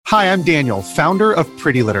Hi, I'm Daniel, founder of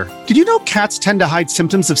Pretty Litter. Did you know cats tend to hide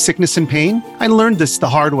symptoms of sickness and pain? I learned this the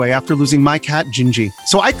hard way after losing my cat, Gingy.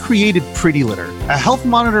 So I created Pretty Litter, a health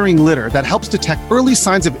monitoring litter that helps detect early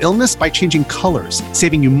signs of illness by changing colors,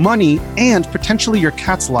 saving you money and potentially your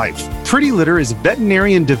cat's life. Pretty Litter is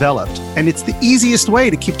veterinarian developed, and it's the easiest way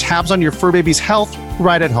to keep tabs on your fur baby's health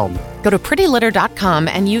right at home. Go to prettylitter.com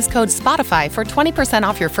and use code SPOTIFY for 20%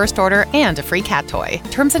 off your first order and a free cat toy.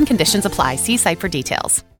 Terms and conditions apply. See site for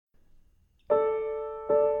details.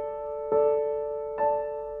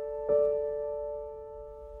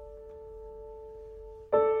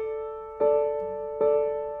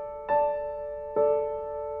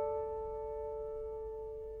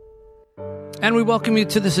 And we welcome you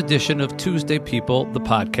to this edition of Tuesday People, the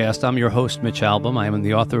podcast. I'm your host, Mitch Albom. I am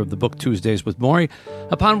the author of the book Tuesdays with Morrie,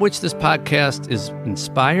 upon which this podcast is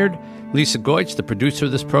inspired. Lisa Goich, the producer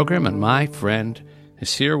of this program, and my friend,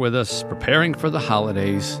 is here with us, preparing for the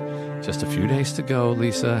holidays. Just a few days to go.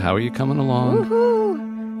 Lisa, how are you coming along?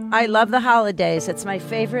 Woohoo! I love the holidays. It's my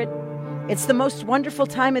favorite. It's the most wonderful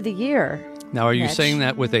time of the year. Now, are you Mitch. saying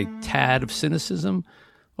that with a tad of cynicism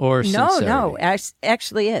or sincerity? No,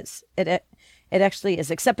 actually is. It actually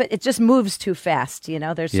is, except it just moves too fast, you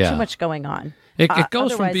know? There's too much going on. It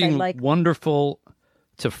goes from Otherwise, being wonderful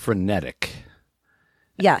to frenetic.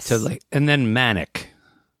 Yes. And then manic.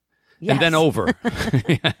 Yes. And then over.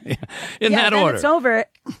 In that order. It's over.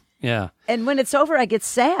 Yeah. And when it's over, I get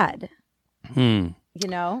sad. You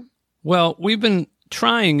know? Well, we've been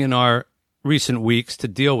trying in our recent weeks to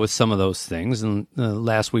deal with some of those things. And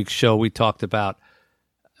last week's show, we talked about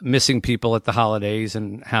missing people at the holidays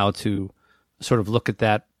and how to sort of look at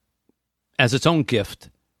that as its own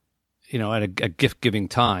gift, you know, at a gift-giving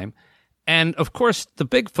time. And, of course, the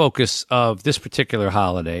big focus of this particular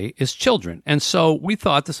holiday is children. And so we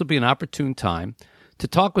thought this would be an opportune time to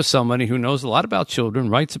talk with somebody who knows a lot about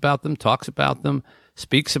children, writes about them, talks about them,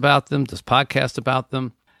 speaks about them, does podcasts about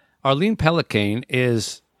them. Arlene Pellicane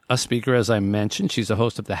is a speaker, as I mentioned. She's a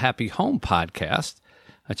host of the Happy Home podcast,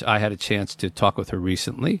 which I had a chance to talk with her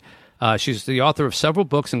recently. She's the author of several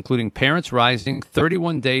books, including Parents Rising,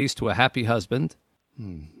 31 Days to a Happy Husband.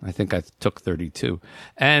 I think I took 32.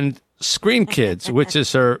 And Screen Kids, which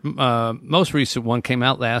is her most recent one, came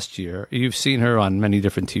out last year. You've seen her on many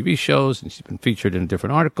different TV shows, and she's been featured in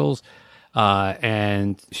different articles.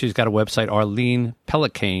 And she's got a website, Arlene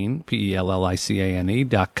Pellicane,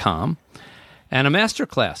 PELLICANE.com, and a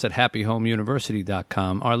masterclass at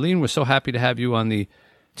happyhomeuniversity.com. Arlene, we're so happy to have you on the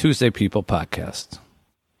Tuesday People podcast.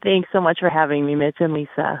 Thanks so much for having me, Mitch and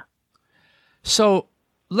Lisa. So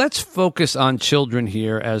let's focus on children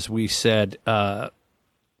here, as we said,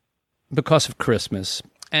 because of Christmas.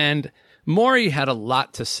 And Morrie had a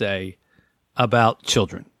lot to say about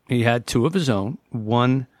children. He had two of his own.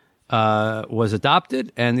 One was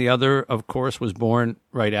adopted, and the other, of course, was born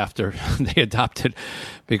right after they adopted,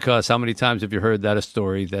 because how many times have you heard that a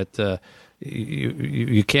story that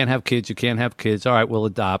you can't have kids, you can't have kids. All right, we'll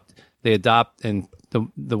adopt. They adopt, and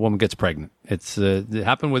the woman gets pregnant. It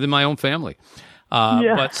happened within my own family.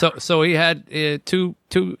 But so he had two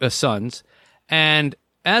sons, and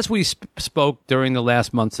as we spoke during the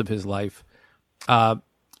last months of his life,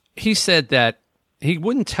 he said that he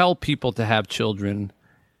wouldn't tell people to have children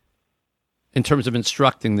in terms of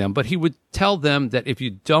instructing them, but he would tell them that if you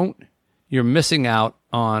don't, you're missing out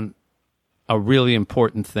on a really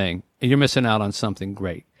important thing. You're missing out on something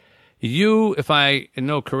great. You, if I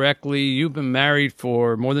know correctly, you've been married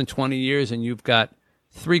for more than 20 years and you've got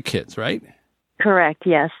 3 kids, right? Correct,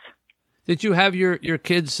 yes. Did you have your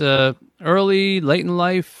kids early, late in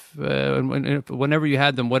life? Whenever you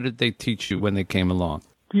had them, what did they teach you when they came along?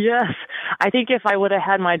 Yes. I think if I would have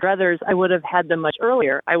had my brothers, I would have had them much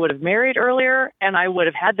earlier. I would have married earlier and I would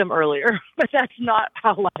have had them earlier. But that's not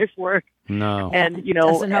how life works. No. And, you know,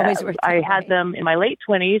 Doesn't always work I that had way. them in my late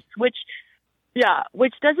 20s, which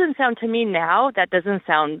doesn't sound to me now, that doesn't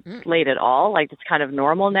sound late at all. Like it's kind of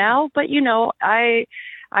normal now. But, you know,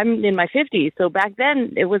 I'm in my 50s. So back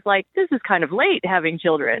then it was like, this is kind of late having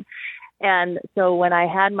children. And so when I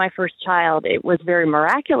had my first child, it was very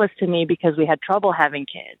miraculous to me because we had trouble having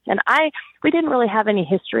kids. And we didn't really have any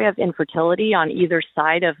history of infertility on either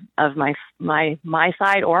side of my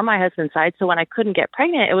side or my husband's side. So when I couldn't get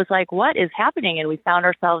pregnant, it was like, what is happening? And we found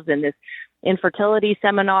ourselves in this infertility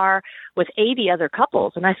seminar with 80 other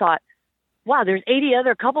couples. And I thought, wow, there's 80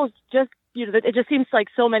 other couples. Just, you know, it just seems like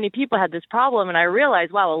so many people had this problem. And I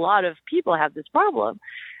realized, wow, a lot of people have this problem.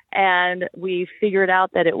 And we figured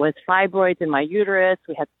out that it was fibroids in my uterus.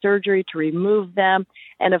 We had surgery to remove them.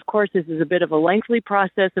 And of course, this is a bit of a lengthy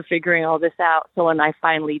process of figuring all this out. So when I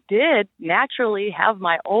finally did naturally have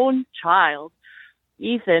my own child,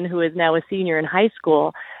 Ethan, who is now a senior in high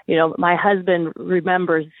school, my husband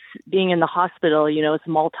remembers being in the hospital, it's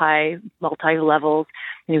multi levels,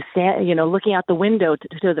 and he was, looking out the window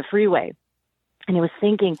to the freeway. And he was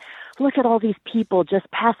thinking, look at all these people just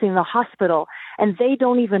passing the hospital, and they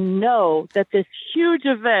don't even know that this huge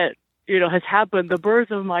event, has happened, the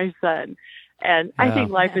birth of my son. And I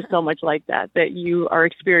think life is so much like that you are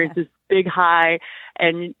experiencing this big high.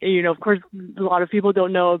 And, of course, a lot of people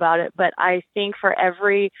don't know about it. But I think for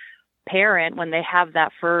every parent, when they have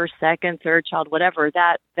that first, second, third child, whatever,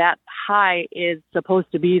 that high is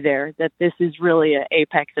supposed to be there, that this is really an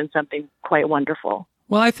apex and something quite wonderful.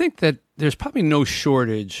 Well, I think that there's probably no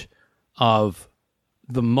shortage of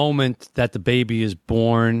the moment that the baby is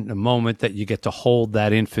born, the moment that you get to hold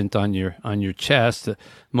that infant on your chest, the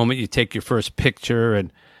moment you take your first picture,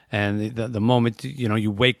 and the moment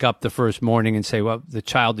you wake up the first morning and say, well, the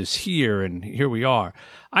child is here and here we are.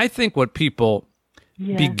 I think what people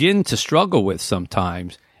begin to struggle with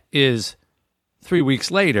sometimes is 3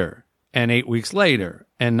 weeks later and 8 weeks later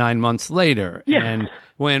and 9 months later, and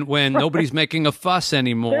when nobody's making a fuss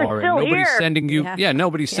anymore, and nobody's sending you,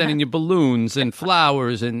 nobody's sending you balloons and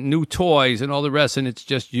flowers and new toys and all the rest, and it's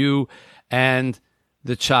just you and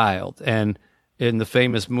the child. And in the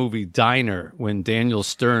famous movie Diner, when Daniel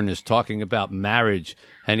Stern is talking about marriage,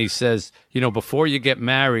 and he says, before you get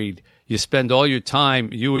married, you spend all your time,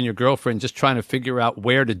 you and your girlfriend, just trying to figure out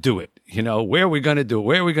where to do it. Where are we going to do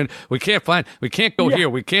it? We can't go here.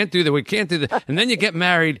 We can't do that. We can't do that. And then you get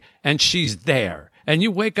married and she's there. And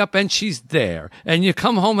you wake up and she's there. And you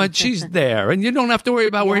come home and she's there. And you don't have to worry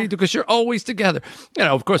about where you do, because you're always together.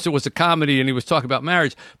 Of course, it was a comedy and he was talking about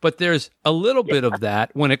marriage. But there's a little bit of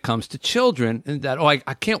that when it comes to children. And that,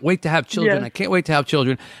 I can't wait to have children. Yes. I can't wait to have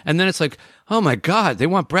children. And then it's like, oh my God, they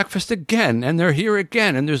want breakfast again. And they're here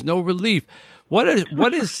again. And there's no relief. What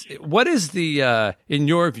is the, in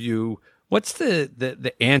your view, what's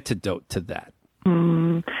the antidote to that?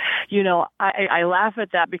 I laugh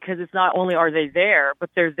at that, because it's not only are they there, but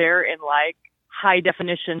they're there in like high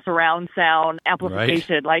definition surround sound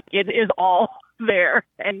amplification. Right. Like it is all there.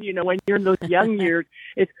 And, when you're in those young years,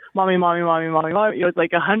 it's mommy, mommy, mommy, mommy, mommy. It's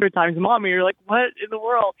like 100 times mommy. You're like, what in the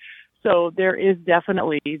world? So there is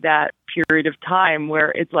definitely that period of time where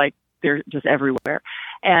it's like they're just everywhere.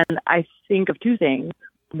 And I think of two things.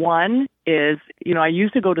 One is, I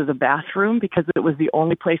used to go to the bathroom because it was the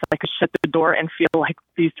only place I could shut the door and feel like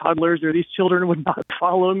these toddlers or these children would not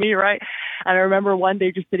follow me, right? And I remember one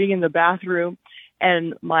day just sitting in the bathroom,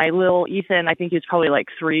 and my little Ethan, I think he was probably like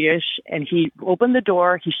 3-ish, and he opened the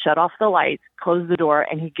door, he shut off the lights, closed the door,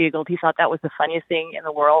 and he giggled. He thought that was the funniest thing in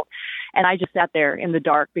the world. And I just sat there in the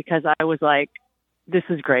dark because I was like, this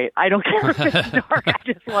is great. I don't care if it's dark. I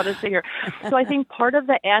just want to sit here. So I think part of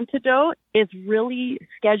the antidote is really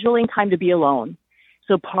scheduling time to be alone.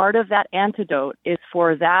 So part of that antidote is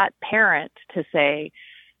for that parent to say,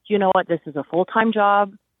 you know what, this is a full-time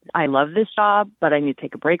job. I love this job, but I need to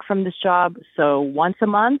take a break from this job. So once a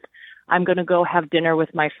month, I'm going to go have dinner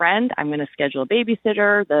with my friend. I'm going to schedule a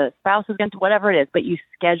babysitter. The spouse is going to, whatever it is. But you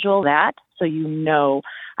schedule that so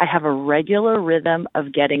I have a regular rhythm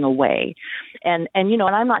of getting away. And and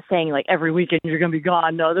I'm not saying like every weekend you're going to be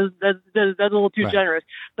gone. No, that's a little too generous.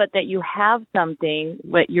 But that you have something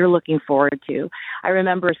that you're looking forward to. I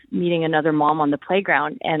remember meeting another mom on the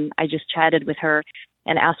playground, and I just chatted with her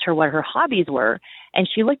and asked her what her hobbies were. And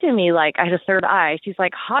she looked at me like I had a third eye. She's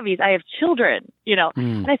like, hobbies? I have children,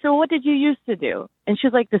 And I said, well, what did you used to do? And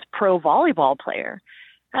she's like, this pro volleyball player.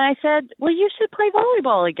 And I said, well, you should play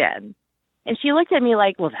volleyball again. And she looked at me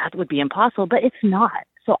like, well, that would be impossible, but it's not.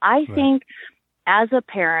 So I think as a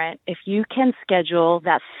parent, if you can schedule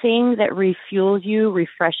that thing that refuels you,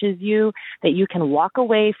 refreshes you, that you can walk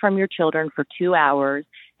away from your children for 2 hours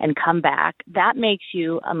and come back, that makes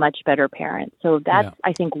you a much better parent. So that's,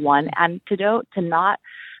 I think, one antidote, to not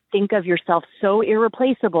think of yourself so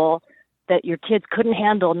irreplaceable that your kids couldn't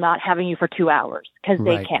handle not having you for 2 hours, because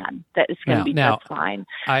they can. That is going to be that's fine.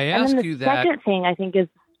 I ask you that. The second thing I think is,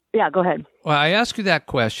 go ahead. Well, I ask you that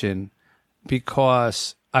question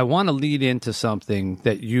because I want to lead into something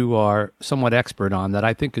that you are somewhat expert on that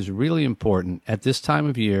I think is really important at this time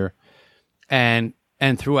of year and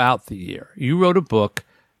throughout the year. You wrote a book,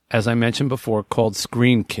 as I mentioned before, called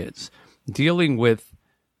Screen Kids, dealing with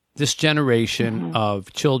this generation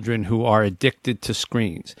of children who are addicted to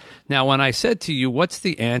screens. Now, when I said to you, what's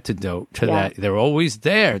the antidote to that? They're always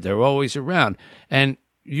there. They're always around. And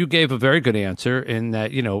you gave a very good answer in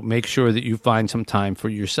that, make sure that you find some time for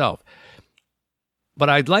yourself. But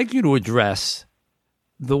I'd like you to address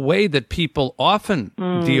the way that people often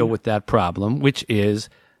deal with that problem, which is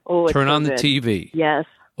turn on the TV. Yes.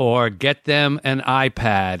 or get them an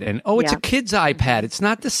iPad. And, it's a kid's iPad. It's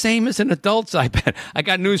not the same as an adult's iPad. I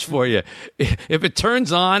got news for you. If it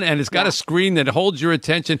turns on and it's got a screen that holds your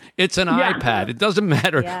attention, it's an iPad. It doesn't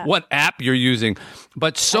matter what app you're using.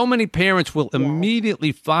 But so many parents will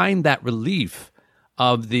immediately find that relief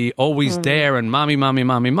of the always there and mommy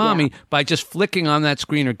by just flicking on that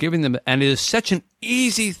screen or giving them. And it is such an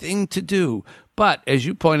easy thing to do. But as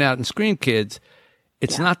you point out in Screen Kids,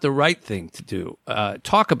 it's not the right thing to do.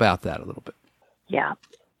 Talk about that a little bit. Yeah.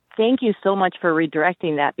 Thank you so much for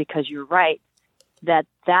redirecting that, because you're right.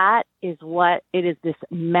 That is what it is, this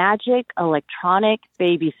magic electronic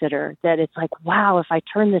babysitter that it's like, wow, if I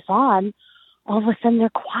turn this on, all of a sudden they're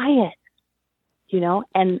quiet,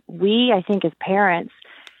 and we, I think as parents,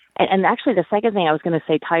 and actually the second thing I was going to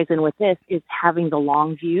say ties in with this is having the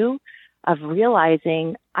long view of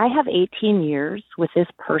realizing I have 18 years with this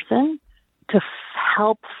person to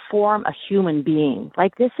help form a human being.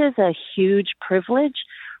 Like, this is a huge privilege,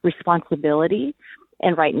 responsibility.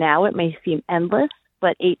 And right now it may seem endless,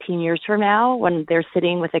 but 18 years from now, when they're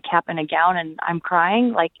sitting with a cap and a gown and I'm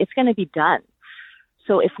crying, like, it's going to be done.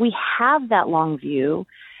 So if we have that long view,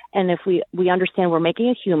 and if we understand we're making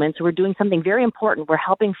a human, so we're doing something very important, we're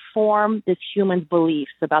helping form this human's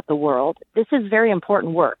beliefs about the world. This is very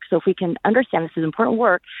important work. So if we can understand this is important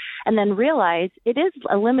work and then realize it is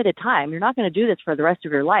a limited time, you're not going to do this for the rest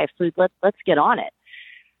of your life, so let's get on it.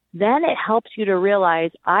 Then it helps you to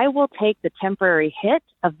realize I will take the temporary hit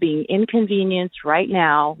of being inconvenienced right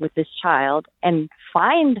now with this child and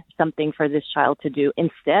find something for this child to do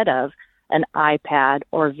instead of an iPad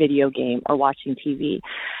or a video game or watching TV.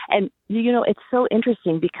 And, it's so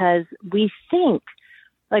interesting because we think,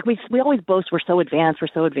 like we always boast we're so advanced.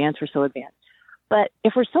 But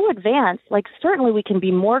if we're so advanced, like, certainly we can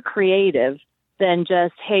be more creative than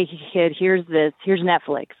just, hey, kid, here's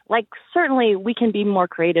Netflix. Like, certainly we can be more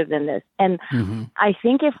creative than this. And I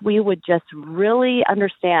think if we would just really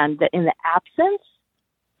understand that in the absence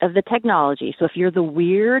of the technology, so if you're the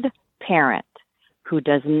weird parent who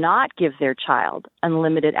does not give their child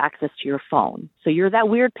unlimited access to your phone. So you're that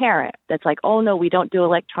weird parent that's like, oh no, we don't do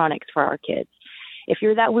electronics for our kids. If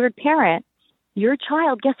you're that weird parent, your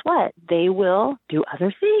child, guess what? They will do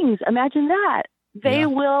other things. Imagine that. They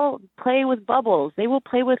will play with bubbles. They will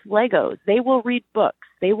play with Legos. They will read books.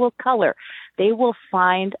 They will color. They will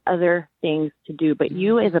find other things to do. But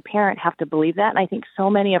you as a parent have to believe that. And I think so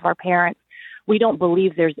many of our parents, we don't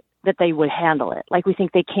believe that they would handle it. Like, we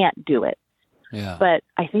think they can't do it. Yeah. But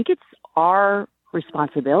I think it's our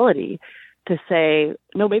responsibility to say,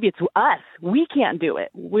 no, maybe it's us. We can't do it.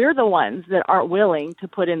 We're the ones that aren't willing to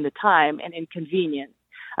put in the time and inconvenience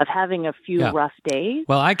of having a few rough days.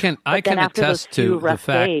 Well, I can attest to the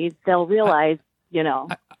fact days, they'll realize,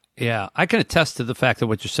 I can attest to the fact that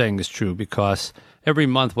what you're saying is true, because every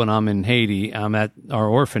month when I'm in Haiti, I'm at our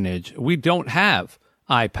orphanage. We don't have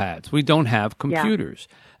iPads. We don't have computers.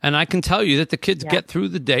 Yeah. And I can tell you that the kids get through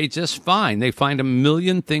the day just fine. They find a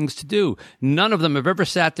million things to do. None of them have ever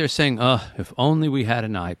sat there saying, if only we had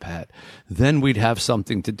an iPad, then we'd have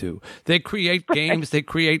something to do. They create games. They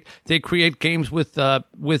create games with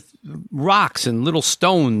rocks and little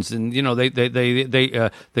stones. And,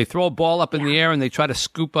 they throw a ball up in the air and they try to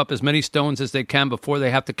scoop up as many stones as they can before they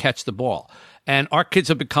have to catch the ball. And our kids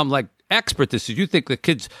have become like expert this is. You think the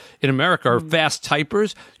kids in America are fast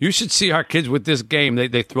typers? You should see our kids with this game.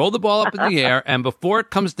 They throw the ball up in the air, and before it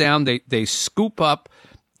comes down, they scoop up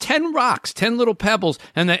 10 rocks, 10 little pebbles,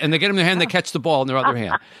 and they get them in their hand. They catch the ball in their other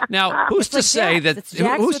hand. Now, who's to say that?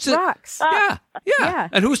 Who's to rocks? Yeah.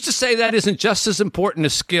 And who's to say that isn't just as important a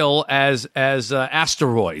skill as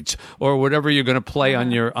asteroids or whatever you're going to play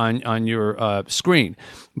on your screen?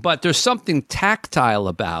 But there's something tactile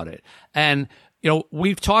about it, and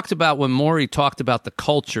we've talked about when Maury talked about the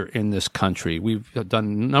culture in this country. We've done a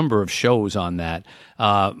number of shows on that.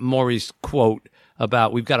 Maury's quote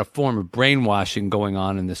about we've got a form of brainwashing going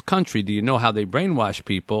on in this country. Do you know how they brainwash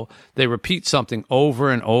people? They repeat something over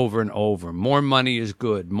and over and over. More money is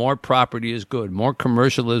good. More property is good. More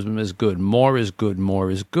commercialism is good. More is good. More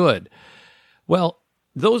is good. Well,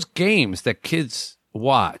 those games that kids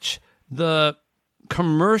watch, the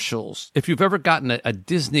commercials, if you've ever gotten a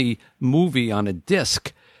Disney movie on a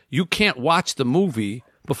disc, you can't watch the movie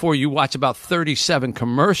before you watch about 37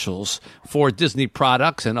 commercials for Disney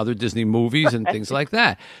products and other Disney movies and things like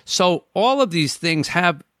that. So all of these things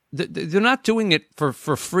they're not doing it for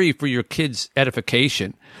free for your kids'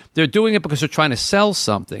 edification. They're doing it because they're trying to sell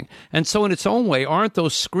something. And so in its own way, aren't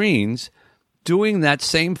those screens doing that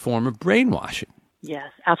same form of brainwashing?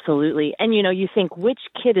 Yes, absolutely. And, you think, which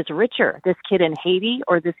kid is richer, this kid in Haiti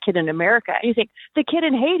or this kid in America? And you think the kid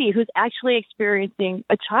in Haiti who's actually experiencing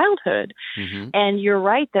a childhood. Mm-hmm. And you're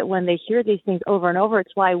right that when they hear these things over and over,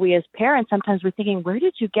 it's why we as parents, sometimes we're thinking, where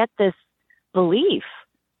did you get this belief?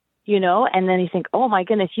 And then you think, oh my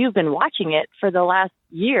goodness, you've been watching it for the last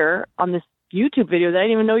year on this YouTube video that I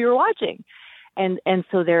didn't even know you were watching. And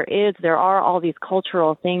so there are all these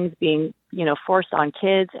cultural things being, forced on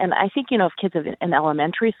kids. And I think, if kids are in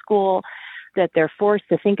elementary school, that they're forced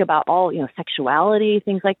to think about all, sexuality,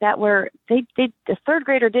 things like that, where the third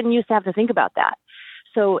grader didn't used to have to think about that.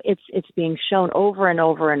 So it's being shown over and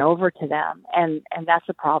over and over to them. And that's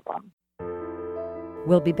a problem.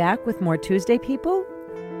 We'll be back with more Tuesday People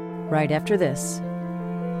right after this.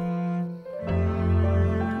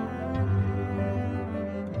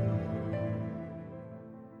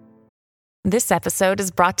 This episode is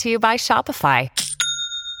brought to you by Shopify.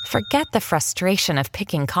 Forget the frustration of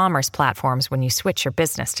picking commerce platforms when you switch your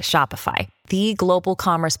business to Shopify, the global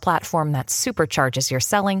commerce platform that supercharges your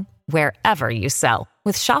selling wherever you sell.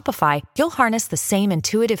 With Shopify, you'll harness the same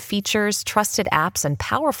intuitive features, trusted apps, and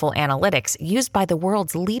powerful analytics used by the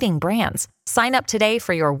world's leading brands. Sign up today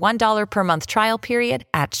for your $1 per month trial period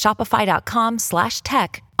at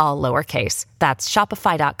shopify.com/tech, all lowercase. That's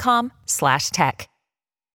shopify.com/tech.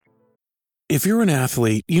 If you're an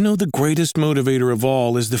athlete, you know the greatest motivator of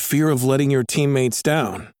all is the fear of letting your teammates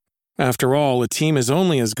down. After all, a team is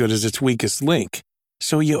only as good as its weakest link.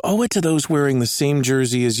 So you owe it to those wearing the same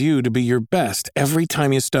jersey as you to be your best every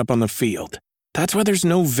time you step on the field. That's why there's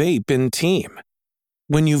no vape in team.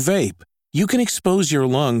 When you vape, you can expose your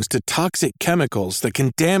lungs to toxic chemicals that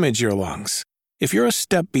can damage your lungs. If you're a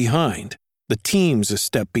step behind, the team's a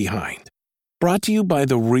step behind. Brought to you by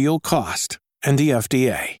The Real Cost and the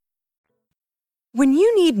FDA. When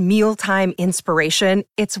you need mealtime inspiration,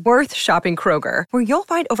 it's worth shopping Kroger, where you'll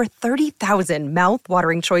find over 30,000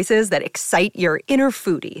 mouth-watering choices that excite your inner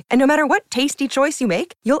foodie. And no matter what tasty choice you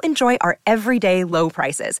make, you'll enjoy our everyday low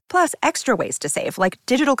prices, plus extra ways to save, like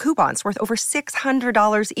digital coupons worth over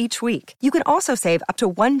 $600 each week. You can also save up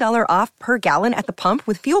to $1 off per gallon at the pump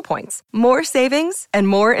with fuel points. More savings and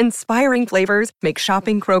more inspiring flavors make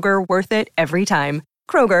shopping Kroger worth it every time.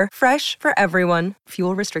 Kroger, fresh for everyone.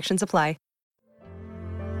 Fuel restrictions apply.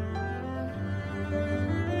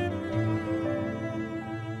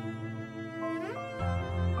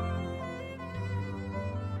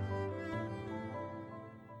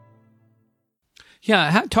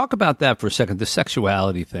 Yeah, talk about that for a second, the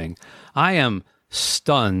sexuality thing. I am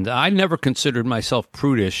stunned. I never considered myself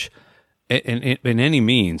prudish in any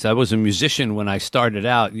means. I was a musician when I started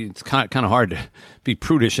out. It's kind of hard to be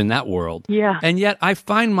prudish in that world. Yeah. And yet I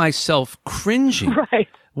find myself cringing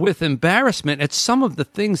with embarrassment at some of the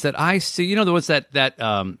things that I see. There was that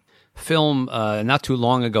film not too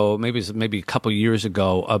long ago, maybe a couple years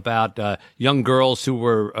ago, about young girls who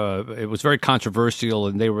were it was very controversial,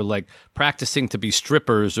 and they were like practicing to be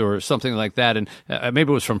strippers or something like that, and maybe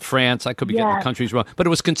it was from France. I could be getting the countries wrong, but it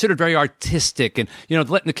was considered very artistic, and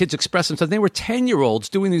letting the kids express themselves. They were 10-year-olds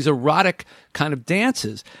doing these erotic kind of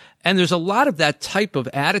dances, and there's a lot of that type of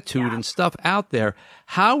attitude and stuff out there.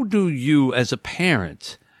 How do you, as a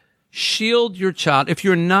parent, shield your child if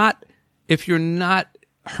you're not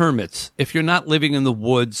hermits, if you're not living in the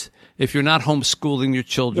woods, if you're not homeschooling your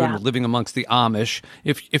children, or living amongst the Amish,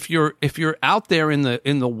 if you're out there in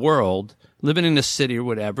the world, living in the city or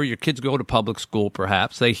whatever, your kids go to public school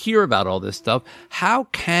perhaps, they hear about all this stuff, how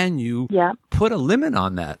can you put a limit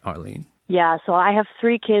on that, Arlene? Yeah, so I have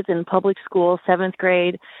 3 kids in public school, 7th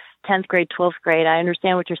grade, 10th grade, 12th grade. I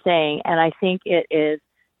understand what you're saying, and I think it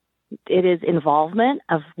is involvement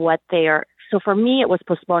of what they are. So for me, it was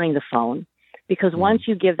postponing the phone. Because once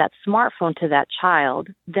you give that smartphone to that child,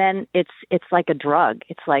 then it's like a drug.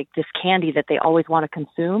 It's like this candy that they always want to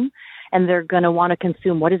consume, and they're going to want to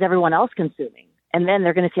consume what is everyone else consuming. And then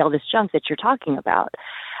they're going to see all this junk that you're talking about.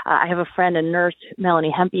 I have a friend, a nurse,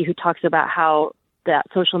 Melanie Hempy, who talks about how that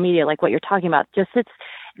social media, like what you're talking about,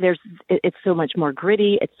 it's so much more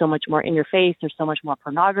gritty. It's so much more in your face. There's so much more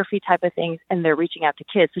pornography type of things, and they're reaching out to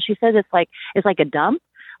kids. So she says it's like a dump.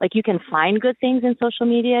 Like, you can find good things in social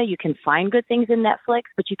media, you can find good things in Netflix,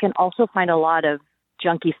 but you can also find a lot of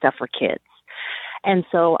junky stuff for kids. And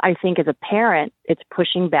so I think as a parent, it's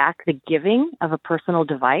pushing back the giving of a personal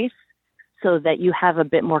device so that you have a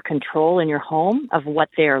bit more control in your home of what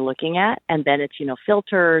they are looking at. And then it's,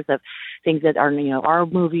 filters of things that are, our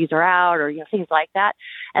movies are out, or, things like that.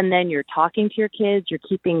 And then you're talking to your kids, you're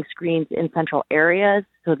keeping screens in central areas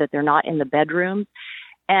so that they're not in the bedrooms.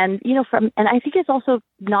 And, and I think it's also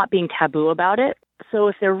not being taboo about it. so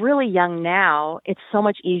if they're really young now, it's so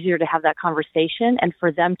much easier to have that conversation and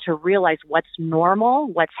for them to realize what's normal,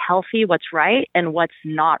 what's healthy, what's right, and what's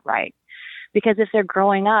not right. Because if they're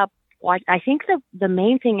growing up, I think the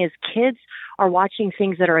main thing is kids are watching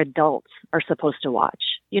things that are adults are supposed to watch.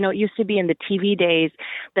 You know, it used to be in the TV days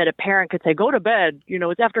that a parent could say, go to bed. You know,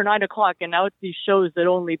 it's after 9 o'clock, and now it's these shows that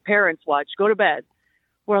only parents watch. Go to bed.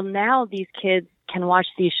 Well, now these kids can watch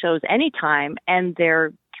these shows anytime, and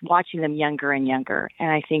they're watching them younger and younger. And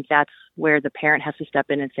I think that's where the parent has to step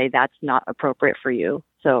in and say, that's not appropriate for you.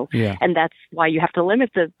 So, yeah. And that's why you have to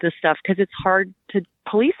limit the stuff, because it's hard to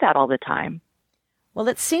police that all the time. Well,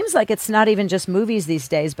 it seems like it's not even just movies these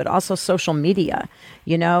days, but also social media,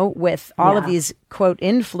 you know, with all of these, quote,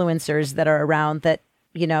 influencers that are around that,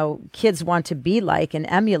 you know, kids want to be like and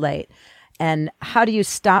emulate. And how do you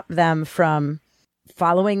stop them from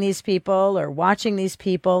following these people or watching these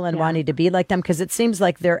people and wanting to be like them? Because it seems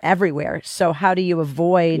like they're everywhere. So how do you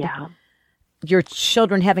avoid your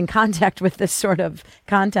children having contact with this sort of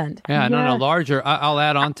content? Yeah, and on a larger, I'll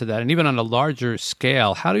add on to that, and even on a larger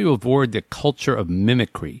scale, how do you avoid the culture of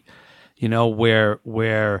mimicry? You know,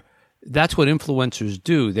 where that's what influencers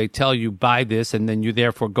do. They tell you buy this, and then you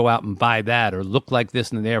therefore go out and buy that, or look like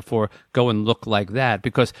this, and therefore go and look like that.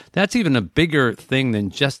 Because that's even a bigger thing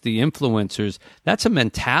than just the influencers. That's a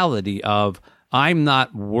mentality of I'm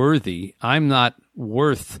not worthy, I'm not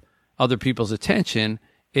worth other people's attention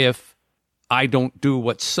if I don't do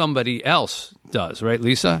what somebody else does, right,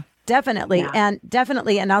 Lisa? Definitely. Yeah.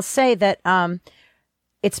 And I'll say that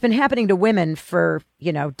it's been happening to women for,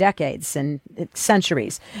 you know, decades and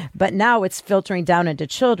centuries, but now it's filtering down into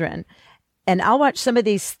children. And I'll watch some of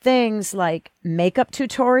these things like makeup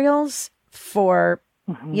tutorials for,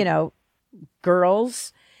 you know,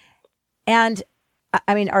 girls. And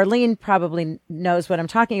I mean, Arlene probably knows what I'm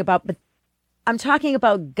talking about, but I'm talking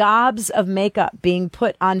about gobs of makeup being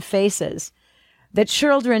put on faces that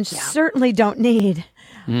children certainly don't need.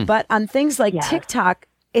 But on things like TikTok,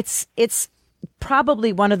 it's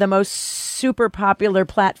probably one of the most super popular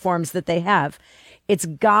platforms that they have. It's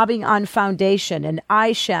gobbing on foundation and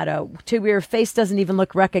eyeshadow to where your face doesn't even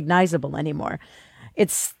look recognizable anymore.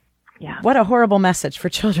 It's what a horrible message for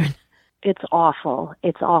children. It's awful.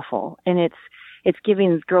 It's awful. And it's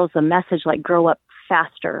giving girls a message like grow up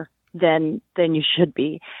faster than you should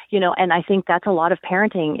be, you know, and I think that's a lot of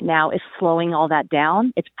parenting now is slowing all that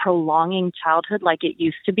down. It's prolonging childhood like it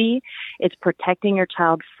used to be. It's protecting your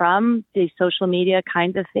child from the social media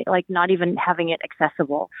kind of thing, like not even having it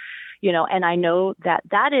accessible, you know, and I know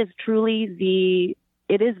that is truly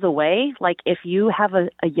it is the way. Like if you have a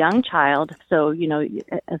young child, so, you know,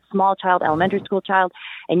 a small child, elementary school child,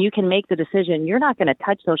 and you can make the decision, you're not going to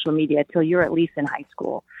touch social media till you're at least in high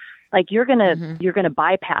school. Like you're going to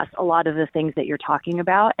bypass a lot of the things that you're talking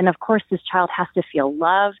about. And of course, this child has to feel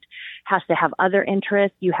loved, has to have other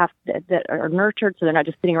interests that are nurtured. So they're not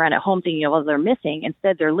just sitting around at home thinking, well, they're missing.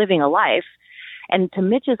 Instead, they're living a life. And to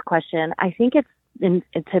Mitch's question, I think it's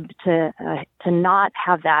to not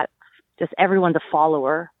have that just everyone's a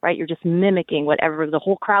follower, right? You're just mimicking whatever the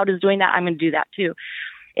whole crowd is doing that. I'm going to do that too.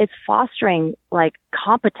 It's fostering like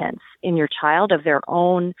competence in your child of their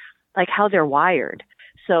own, like how they're wired.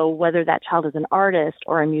 So whether that child is an artist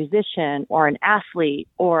or a musician or an athlete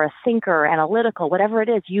or a thinker, analytical, whatever it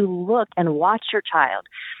is, you look and watch your child.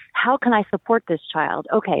 How can I support this child?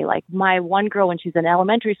 Okay, like my one girl when she's in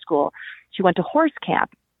elementary school, she went to horse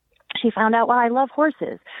camp. She found out, well, I love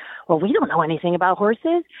horses. Well, we don't know anything about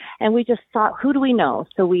horses. And we just thought, who do we know?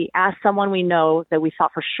 So we asked someone we know that we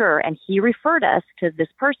thought for sure, and he referred us to this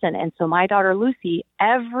person. And so my daughter, Lucy,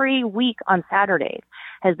 every week on Saturdays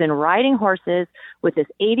has been riding horses with this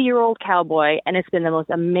 80-year-old cowboy, and it's been the most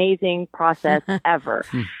amazing process ever.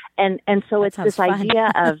 And so it's this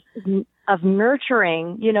idea of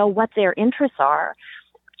nurturing, you know, what their interests are,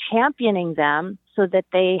 championing them so that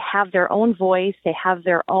they have their own voice, they have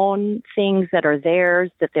their own things that are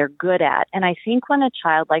theirs, that they're good at. And I think when a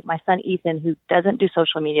child like my son Ethan, who doesn't do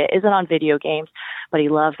social media, isn't on video games, but he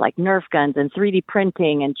loves like Nerf guns and 3D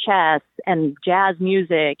printing and chess and jazz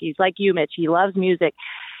music. He's like you, Mitch. He loves music.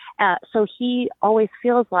 So he always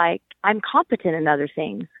feels like I'm competent in other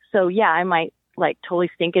things. So yeah, I might like totally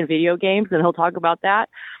stink in video games, and he'll talk about that.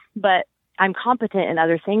 But I'm competent in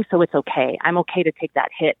other things, so it's okay. I'm okay to take that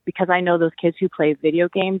hit because I know those kids who play video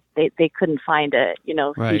games, they couldn't find a, you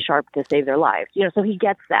know, C# to save their lives. You know, so he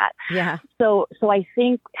gets that. Yeah. So I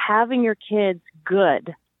think having your kids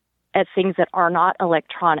good at things that are not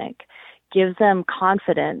electronic gives them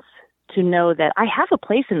confidence to know that I have a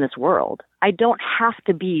place in this world. I don't have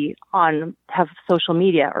to have social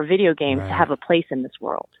media or video games to have a place in this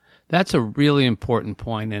world. That's a really important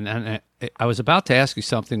point. And I was about to ask you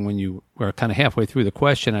something when you were kind of halfway through the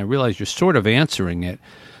question. I realized you're sort of answering it,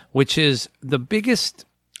 which is the biggest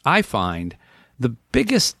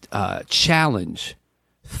challenge,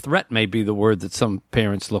 threat may be the word that some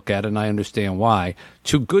parents look at, and I understand why,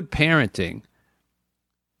 to good parenting.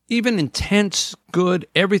 Even intense, good,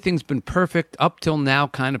 everything's been perfect up till now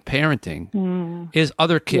kind of parenting is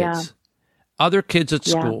other kids. Yeah. Other kids at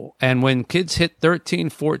school. And when kids hit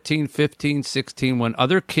 13, 14, 15, 16, when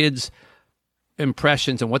other kids'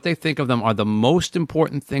 impressions and what they think of them are the most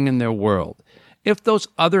important thing in their world, if those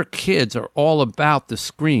other kids are all about the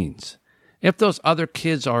screens, if those other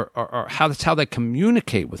kids are that's how they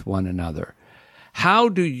communicate with one another, how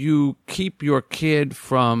do you keep your kid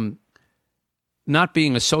from not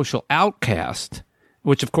being a social outcast?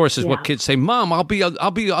 Which, of course, is what kids say. Mom, I'll be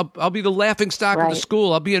the laughing stock of the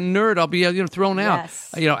school. I'll be a nerd. I'll be thrown out.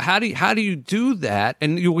 Yes. How do you do that?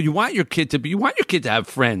 And you want your kid to have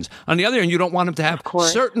friends. On the other hand, you don't want him to have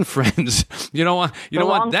certain friends. You don't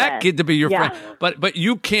want that kid to be your friend. But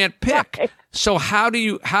you can't pick. Right. So how do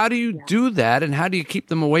you do that? And how do you keep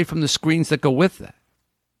them away from the screens that go with that?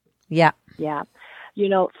 Yeah. Yeah.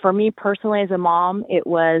 For me personally as a mom, it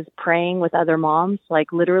was praying with other moms,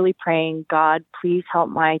 like literally praying, God, please help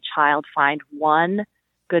my child find one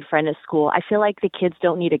good friend at school. I feel like the kids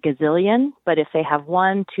don't need a gazillion, but if they have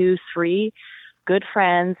 1, 2, 3 good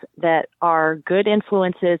friends that are good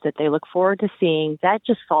influences that they look forward to seeing, that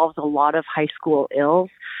just solves a lot of high school ills.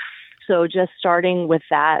 So just starting with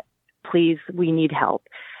that, please, we need help.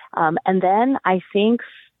 And then I think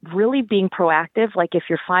really being proactive, like if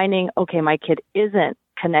you're finding, okay, my kid isn't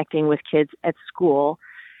connecting with kids at school,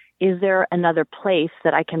 is there another place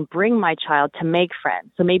that I can bring my child to make friends?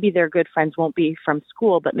 So maybe their good friends won't be from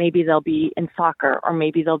school, but maybe they'll be in soccer, or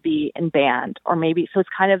maybe they'll be in band, or maybe, so it's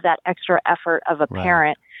kind of that extra effort of a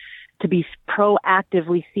parent to be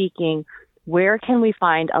proactively seeking, where can we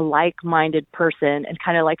find a like-minded person, and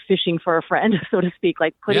kind of like fishing for a friend, so to speak,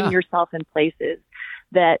 like putting yourself in places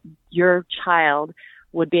that your child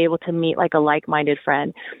would be able to meet like a like-minded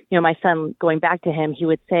friend. My son, going back to him, he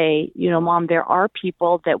would say, Mom, there are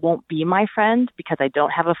people that won't be my friend because I don't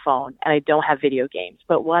have a phone and I don't have video games.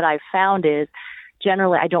 But what I've found is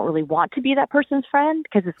generally I don't really want to be that person's friend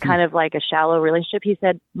because it's kind of like a shallow relationship. He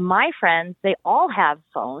said, my friends, they all have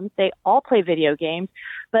phones. They all play video games,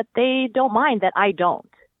 but they don't mind that I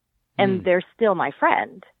don't. And they're still my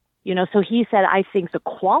friend. So he said, I think the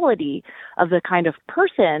quality of the kind of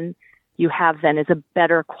person you have then is a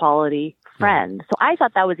better quality friend. So I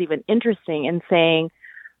thought that was even interesting in saying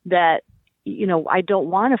that, I don't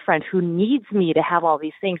want a friend who needs me to have all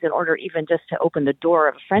these things in order even just to open the door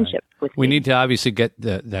of a friendship with me. We need to obviously get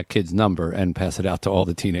that kid's number and pass it out to all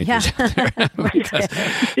the teenagers out there.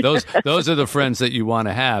 Because those are the friends that you want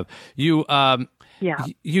to have. You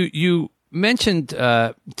mentioned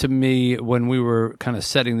to me when we were kind of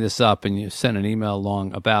setting this up, and you sent an email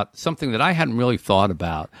along about something that I hadn't really thought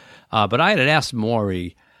about. But I had asked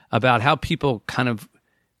Maury about how people kind of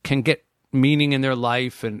can get meaning in their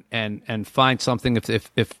life and find something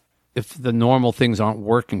if the normal things aren't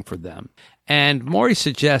working for them. And Maury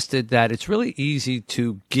suggested that it's really easy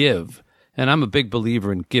to give. And I'm a big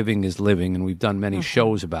believer in giving is living. And we've done many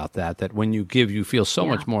shows about that when you give, you feel so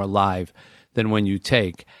much more alive than when you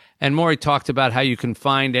take. And Maury talked about how you can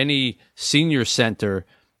find any senior center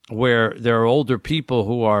where there are older people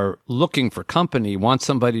who are looking for company, want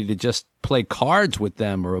somebody to just play cards with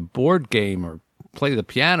them or a board game or play the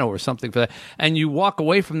piano or something for that. And you walk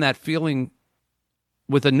away from that feeling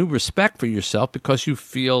with a new respect for yourself because you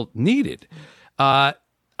feel needed.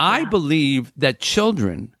 I believe that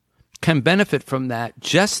children can benefit from that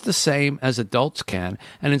just the same as adults can.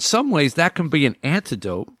 And in some ways, that can be an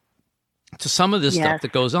antidote to some of this stuff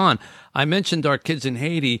that goes on. I mentioned our kids in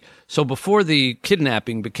Haiti. So before the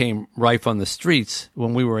kidnapping became rife on the streets,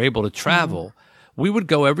 when we were able to travel, we would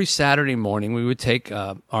go every Saturday morning. We would take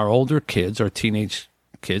our older kids, our teenage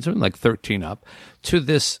kids, like 13 up, to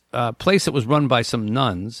this place that was run by some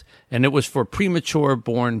nuns, and it was for premature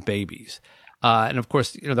born babies. And of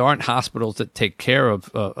course, there aren't hospitals that take care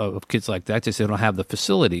of kids like that. They don't have the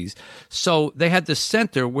facilities. So they had this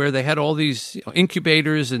center where they had all these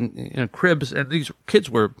incubators and cribs, and these kids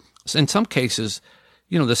were, in some cases,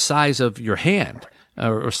 the size of your hand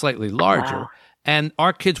or slightly larger. Wow. And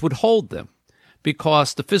our kids would hold them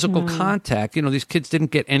because the physical contact, these kids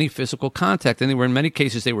didn't get any physical contact. And they were, in many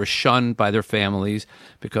cases, they were shunned by their families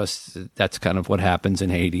because that's kind of what happens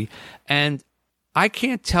in Haiti. And I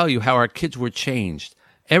can't tell you how our kids were changed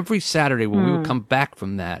every Saturday when we would come back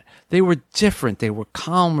from that, they were different. They were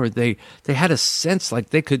calmer. They had a sense like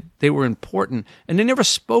they were important, and they never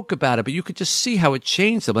spoke about it, but you could just see how it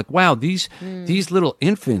changed them. Like, wow, these little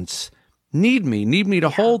infants need me to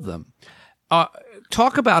hold them.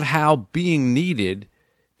 Talk about how being needed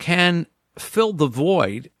can fill the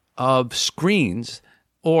void of screens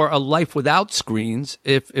or a life without screens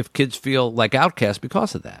if kids feel like outcasts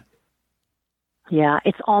because of that. Yeah,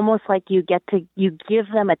 it's almost like you give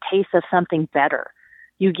them a taste of something better.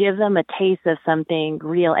 You give them a taste of something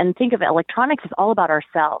real. And think of it, electronics is all about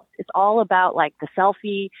ourselves. It's all about like the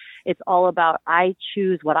selfie. It's all about I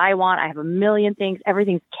choose what I want. I have a million things.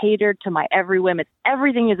 Everything's catered to my every whim.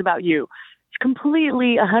 Everything is about you. It's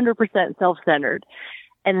completely 100% self-centered.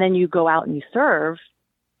 And then you go out and you serve,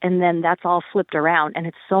 and then that's all flipped around, and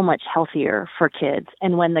it's so much healthier for kids.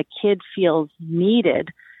 And when the kid feels needed,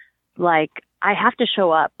 like, I have to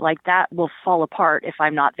show up, like that will fall apart if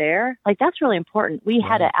I'm not there. Like, that's really important. We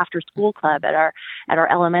had an after school club at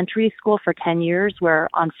our elementary school for 10 years where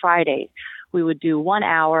on Fridays we would do 1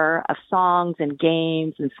 hour of songs and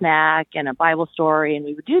games and snack and a Bible story, and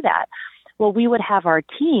we would do that. Well, we would have our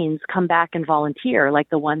teens come back and volunteer,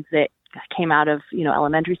 like the ones that came out of,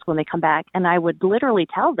 elementary school, and they come back, and I would literally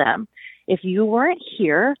tell them, if you weren't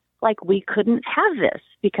here, like, we couldn't have this,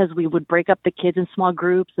 because we would break up the kids in small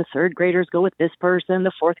groups. The third graders go with this person,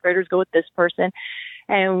 the fourth graders go with this person.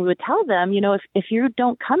 And we would tell them, if you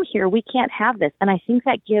don't come here, we can't have this. And I think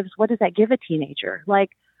that what does that give a teenager?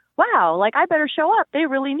 Like, wow, like, I better show up. They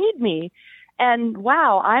really need me. And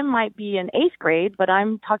wow, I might be in 8th grade, but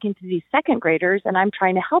I'm talking to these second graders and I'm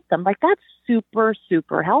trying to help them. Like, that's super,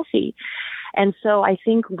 super healthy. And so I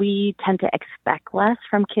think we tend to expect less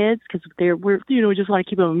from kids because we just want to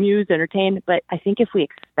keep them amused, entertained. But I think if we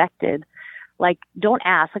expected, like, don't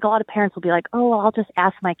ask. Like, a lot of parents will be like, oh, well, I'll just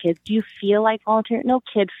ask my kids, do you feel like volunteering? No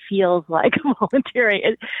kid feels like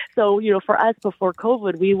volunteering. So, for us before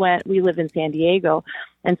COVID, we live in San Diego.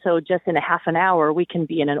 And so just in a half an hour, we can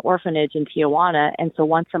be in an orphanage in Tijuana. And so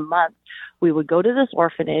once a month, we would go to this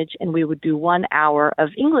orphanage and we would do 1 hour of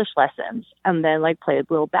English lessons and then like play a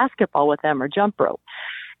little basketball with them or jump rope.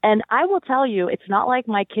 And I will tell you, it's not like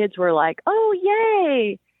my kids were like, oh,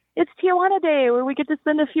 yay, it's Tijuana Day where we get to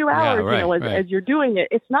spend a few hours, as you're doing it.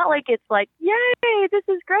 It's not like it's like, yay, this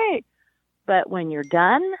is great. But when you're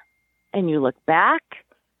done and you look back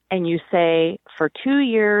and you say, for 2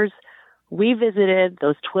 years, we visited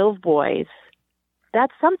those 12 boys,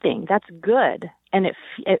 that's something. That's good. And it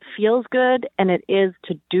feels good, and it is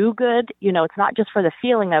to do good. It's not just for the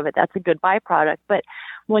feeling of it. That's a good byproduct. But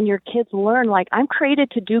when your kids learn, like, I'm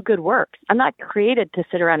created to do good work. I'm not created to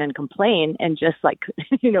sit around and complain and just like,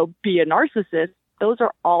 be a narcissist. Those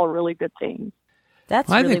are all really good things. That's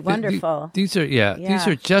really wonderful. These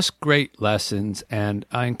are just great lessons. And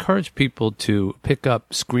I encourage people to pick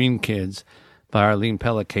up Screen Kids by Arlene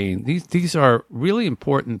Pellicane. These are really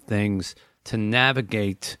important things to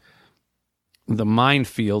navigate the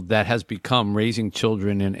minefield that has become raising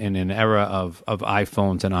children in an era of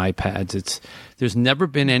iPhones and iPads. There's never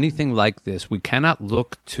been anything like this. We cannot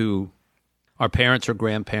look to our parents or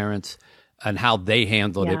grandparents and how they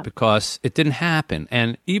handled it, because it didn't happen.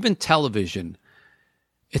 And even television,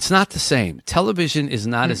 it's not the same. Television is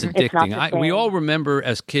not as addicting. We all remember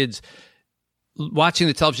as kids watching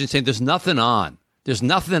the television saying, there's nothing on. There's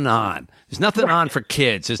nothing on. There's nothing on for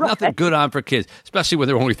kids. There's nothing good on for kids, especially when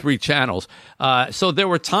there were only 3 channels. So there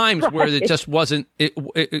were times where it just wasn't, you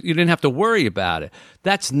didn't have to worry about it.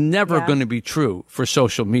 That's never going to be true for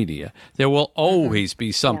social media. There will always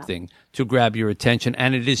be something to grab your attention,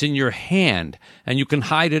 and it is in your hand, and you can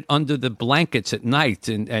hide it under the blankets at night.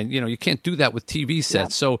 And you can't do that with TV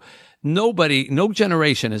sets. So no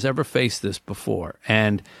generation has ever faced this before.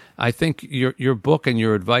 And I think your book and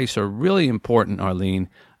your advice are really important, Arlene.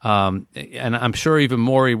 And I'm sure even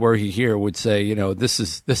Maury, were he here, would say, this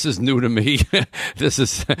is new to me. This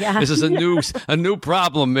is a new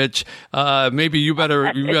problem, Mitch. Maybe you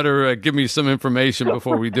better give me some information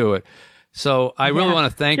before we do it. So I really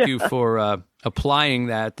want to thank you for applying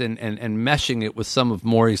that and meshing it with some of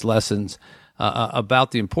Maury's lessons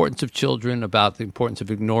about the importance of children, about the importance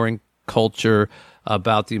of ignoring culture,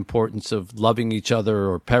 about the importance of loving each other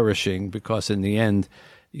or perishing, because in the end,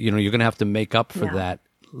 you're going to have to make up for that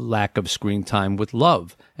lack of screen time with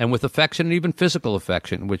love and with affection, and even physical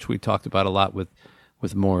affection, which we talked about a lot with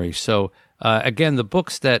Maury. So again, the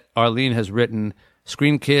books that Arlene has written,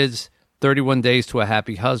 Screen Kids, 31 Days to a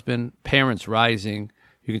Happy Husband, Parents Rising.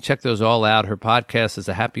 You can check those all out. Her podcast is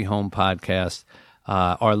a Happy Home podcast.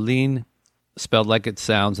 Arlene, spelled like it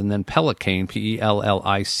sounds, and then Pellicane,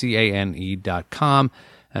 PELLICANE.com.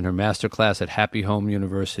 and her masterclass at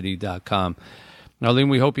happyhomeuniversity.com. Arlene,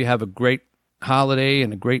 we hope you have a great holiday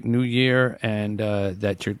and a great new year, and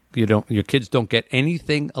that your kids don't get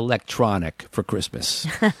anything electronic for Christmas.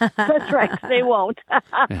 That's right. They won't.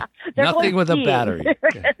 Yeah. Nothing with a battery.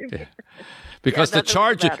 Yeah. Because the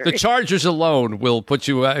chargers alone will put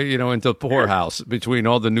you, into the poorhouse between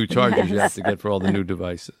all the new chargers you have to get for all the new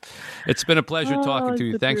devices. It's been a pleasure talking to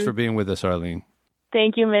you. Thanks for being with us, Arlene.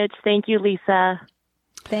 Thank you, Mitch. Thank you, Lisa.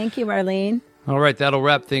 Thank you, Arlene. All right, that'll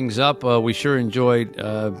wrap things up. We sure enjoyed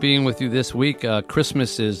being with you this week.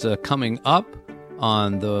 Christmas is coming up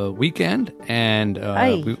on the weekend, and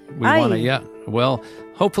we want to, well,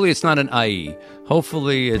 hopefully it's not an IE.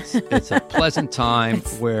 Hopefully it's a pleasant time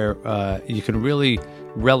where you can really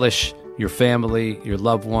relish your family, your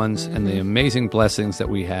loved ones, and the amazing blessings that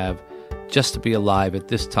we have just to be alive at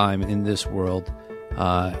this time in this world,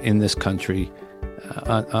 in this country,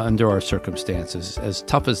 under our circumstances, as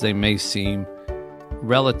tough as they may seem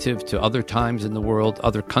relative to other times in the world,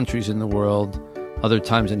 other countries in the world, other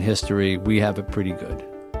times in history. We have it pretty good.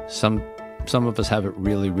 Some of us have it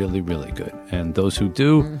really, really, really good. And those who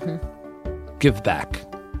do, give back.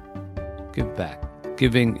 Give back.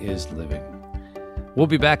 Giving is living. We'll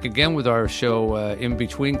be back again with our show in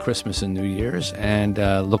between Christmas and New Year's, and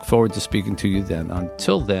look forward to speaking to you then.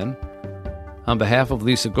 Until then, on behalf of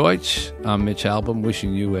Lisa Goich, I'm Mitch Albom,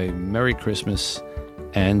 wishing you a Merry Christmas,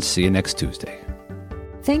 and see you next Tuesday.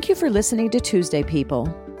 Thank you for listening to Tuesday People.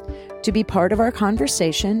 To be part of our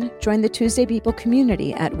conversation, join the Tuesday People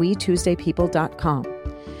community at wetuesdaypeople.com.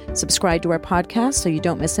 Subscribe to our podcast so you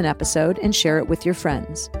don't miss an episode, and share it with your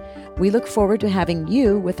friends. We look forward to having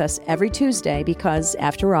you with us every Tuesday because,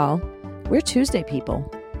 after all, we're Tuesday People.